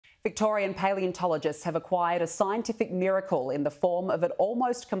Victorian paleontologists have acquired a scientific miracle in the form of an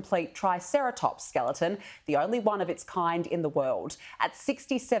almost complete Triceratops skeleton, the only one of its kind in the world. At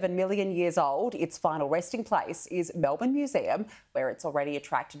 67 million years old, its final resting place is Melbourne Museum, where it's already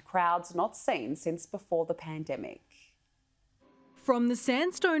attracted crowds not seen since before the pandemic. From the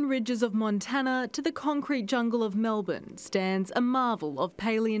sandstone ridges of Montana to the concrete jungle of Melbourne stands a marvel of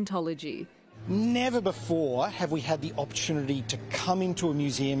paleontology. Never before have we had the opportunity to come into a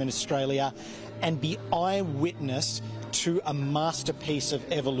museum in Australia and be eyewitness to a masterpiece of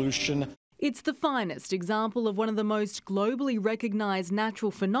evolution. It's the finest example of one of the most globally recognised natural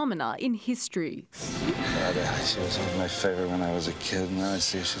phenomena in history. God, she was one of my favourite when I was a kid, and now I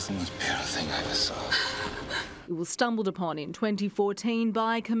see she's the most beautiful thing I ever saw. It was stumbled upon in 2014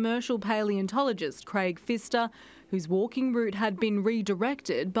 by commercial paleontologist Craig Pfister, whose walking route had been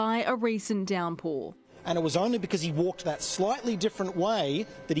redirected by a recent downpour. And it was only because he walked that slightly different way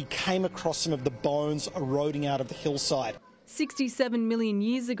that he came across some of the bones eroding out of the hillside. 67 million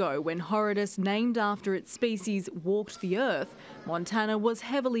years ago, when Horridus, named after its species, walked the earth, Montana was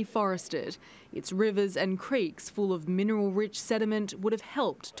heavily forested. Its rivers and creeks, full of mineral-rich sediment, would have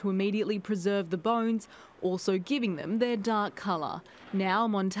helped to immediately preserve the bones, also giving them their dark colour. Now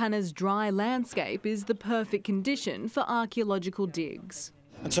Montana's dry landscape is the perfect condition for archaeological digs.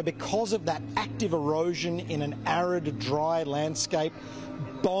 And so because of that active erosion in an arid, dry landscape,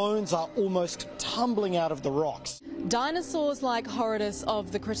 bones are almost tumbling out of the rocks. Dinosaurs like Horridus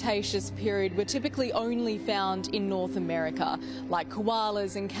of the Cretaceous period were typically only found in North America. Like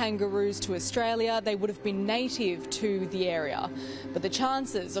koalas and kangaroos to Australia, they would have been native to the area. But the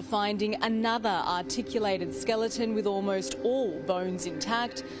chances of finding another articulated skeleton with almost all bones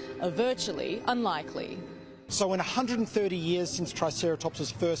intact are virtually unlikely. So in 130 years since Triceratops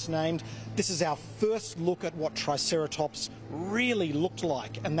was first named, this is our first look at what Triceratops really looked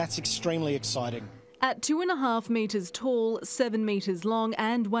like, and that's extremely exciting. At 2.5 metres tall, 7 metres long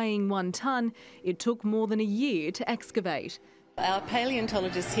and weighing 1 tonne, it took more than a year to excavate. Our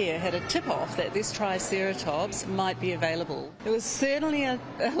paleontologists here had a tip-off that this Triceratops might be available. There was certainly a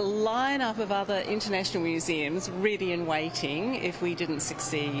line-up of other international museums ready and waiting if we didn't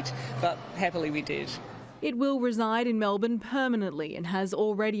succeed, but happily we did. It will reside in Melbourne permanently and has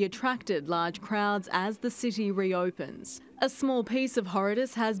already attracted large crowds as the city reopens. A small piece of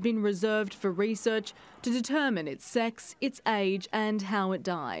Horridus has been reserved for research to determine its sex, its age and how it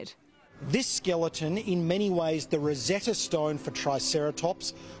died. This skeleton, in many ways the Rosetta Stone for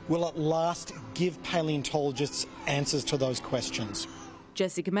Triceratops, will at last give paleontologists answers to those questions.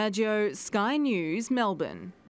 Jessica Maggio, Sky News, Melbourne.